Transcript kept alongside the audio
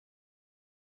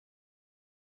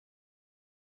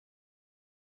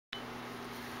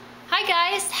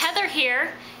Hi guys, Heather here.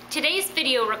 Today's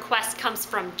video request comes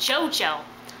from JoJo.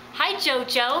 Hi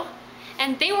JoJo.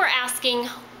 And they were asking,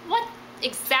 what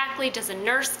exactly does a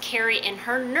nurse carry in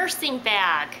her nursing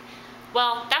bag?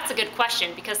 Well, that's a good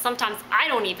question because sometimes I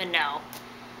don't even know.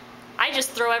 I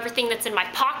just throw everything that's in my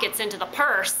pockets into the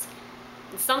purse,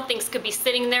 and some things could be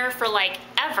sitting there for like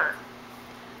ever.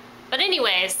 But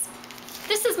anyways,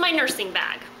 this is my nursing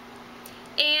bag.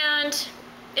 And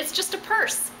it's just a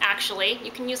purse, actually. You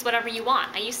can use whatever you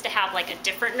want. I used to have like a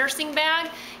different nursing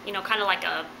bag, you know, kind of like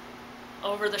a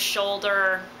over the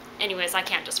shoulder. Anyways, I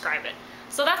can't describe it.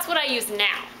 So that's what I use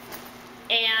now.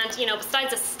 And, you know,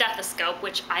 besides a stethoscope,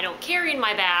 which I don't carry in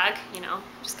my bag, you know,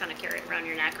 just kind of carry it around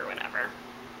your neck or whatever.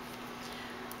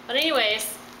 But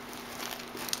anyways,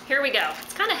 here we go.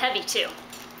 It's kind of heavy too.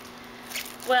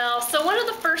 Well, so one of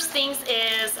the first things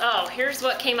is, oh, here's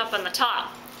what came up on the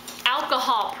top.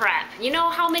 Alcohol prep. You know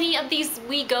how many of these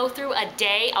we go through a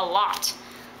day? A lot.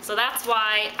 So that's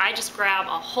why I just grab a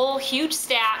whole huge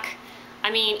stack. I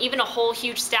mean, even a whole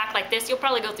huge stack like this, you'll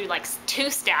probably go through like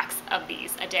 2 stacks of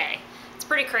these a day. It's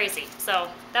pretty crazy. So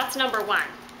that's number one.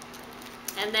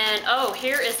 And then, oh,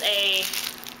 here is a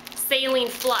saline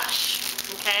flush,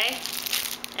 okay?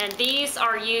 And these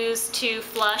are used to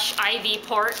flush IV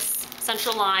ports,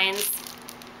 central lines,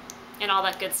 and all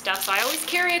that good stuff. So I always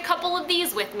carry a couple of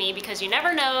these with me because you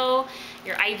never know.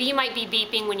 Your IV might be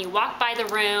beeping when you walk by the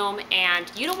room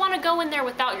and you don't want to go in there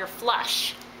without your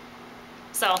flush.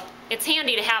 So it's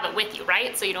handy to have it with you,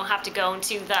 right? So you don't have to go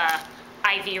into the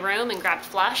IV room and grab a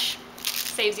flush.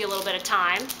 Saves you a little bit of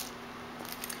time.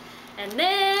 And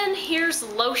then here's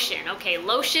lotion. Okay,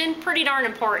 lotion, pretty darn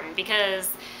important because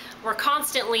we're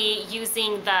constantly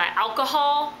using the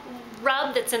alcohol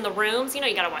rub that's in the rooms. You know,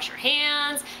 you gotta wash your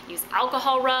hands, use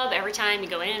alcohol rub every time you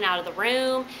go in and out of the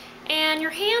room, and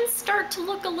your hands start to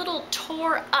look a little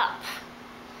tore up.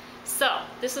 So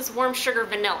this is warm sugar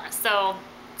vanilla, so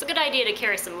it's a good idea to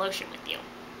carry some lotion with you,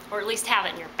 or at least have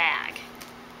it in your bag.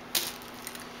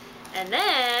 And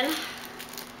then,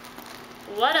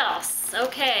 what else?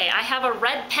 Okay, I have a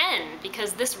red pen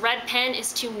because this red pen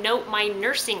is to note my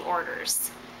nursing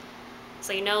orders.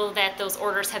 So you know that those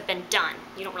orders have been done.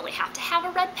 You don't really have to have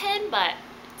a red pen, but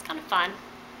it's kind of fun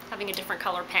having a different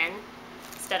color pen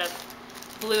instead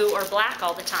of blue or black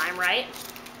all the time, right?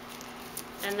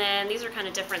 And then these are kind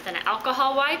of different than an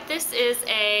alcohol wipe. This is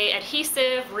a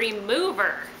adhesive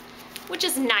remover, which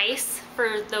is nice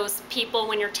for those people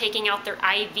when you're taking out their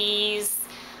IVs.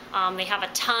 They have a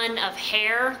ton of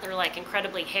hair. They're like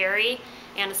incredibly hairy.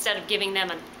 And instead of giving them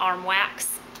an arm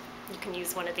wax, you can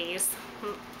use one of these.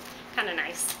 Kind of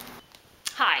nice.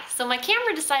 Hi, so my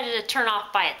camera decided to turn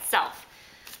off by itself.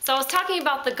 So I was talking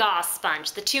about the gauze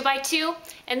sponge, the 2x2,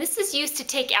 and this is used to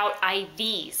take out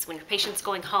IVs when your patient's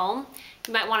going home.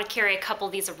 You might want to carry a couple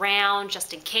of these around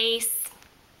just in case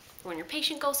when your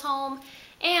patient goes home.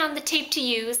 And the tape to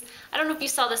use, I don't know if you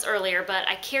saw this earlier, but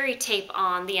I carry tape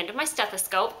on the end of my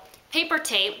stethoscope. Paper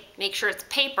tape, make sure it's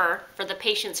paper for the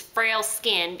patient's frail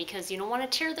skin because you don't want to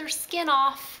tear their skin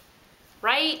off,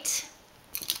 right?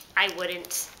 I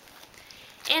wouldn't.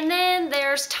 And then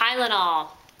there's Tylenol.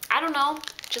 I don't know,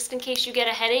 just in case you get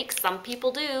a headache. Some people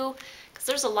do, because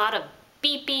there's a lot of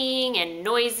beeping and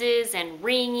noises and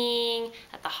ringing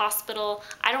at the hospital.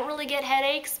 I don't really get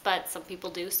headaches, but some people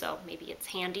do, so maybe it's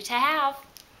handy to have.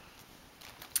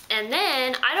 And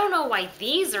then, I don't know why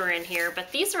these are in here,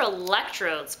 but these are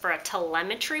electrodes for a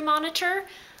telemetry monitor.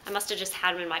 I must have just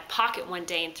had them in my pocket one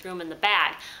day and threw them in the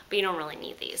bag, but you don't really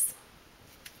need these.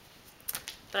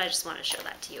 But I just want to show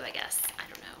that to you, I guess. I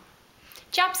don't know.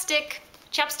 Chapstick.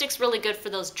 Chapstick's really good for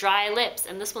those dry lips,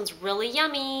 and this one's really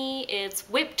yummy. It's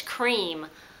whipped cream.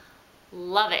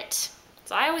 Love it.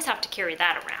 So I always have to carry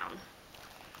that around.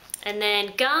 And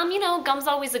then gum, you know, gum's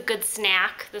always a good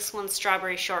snack. This one's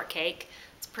strawberry shortcake.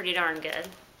 It's pretty darn good.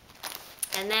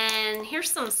 And then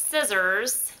here's some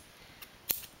scissors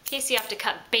in case you have to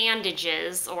cut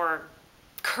bandages or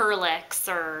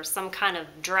Kerlix or some kind of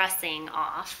dressing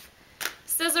off.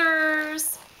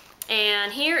 Scissors,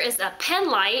 and here is a pen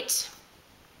light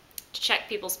to check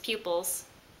people's pupils.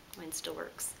 Mine still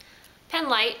works. Pen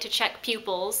light to check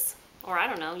pupils, or I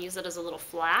don't know, use it as a little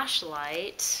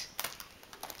flashlight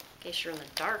in case you're in the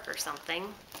dark or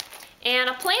something. And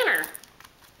a planner.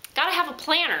 Gotta have a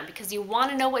planner because you want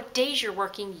to know what days you're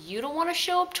working. You don't want to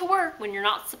show up to work when you're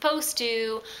not supposed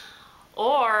to,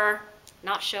 or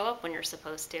not show up when you're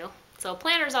supposed to. So a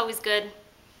planner's always good.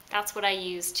 That's what I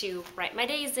use to write my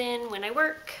days in when I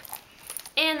work.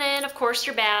 And then, of course,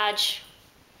 your badge.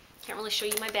 Can't really show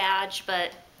you my badge,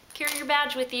 but carry your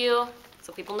badge with you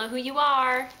so people know who you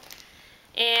are.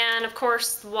 And of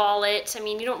course, wallet. I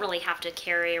mean, you don't really have to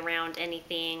carry around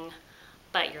anything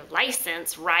but your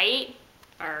license, right?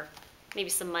 Or maybe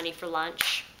some money for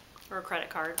lunch or a credit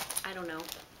card. I don't know.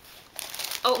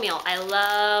 Oatmeal. I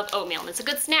love oatmeal, and it's a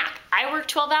good snack. I work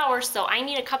 12 hours, so I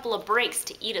need a couple of breaks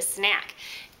to eat a snack.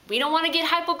 We don't want to get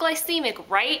hypoglycemic,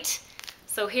 right?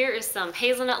 So here is some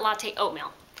hazelnut latte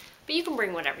oatmeal, but you can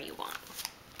bring whatever you want.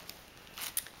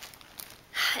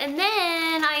 And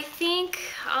then I think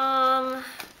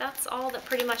that's all that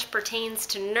pretty much pertains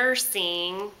to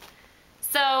nursing.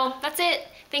 So that's it.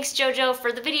 Thanks, JoJo,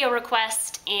 for the video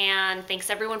request, and thanks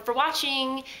everyone for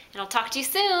watching, and I'll talk to you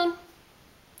soon.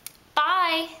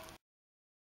 Bye.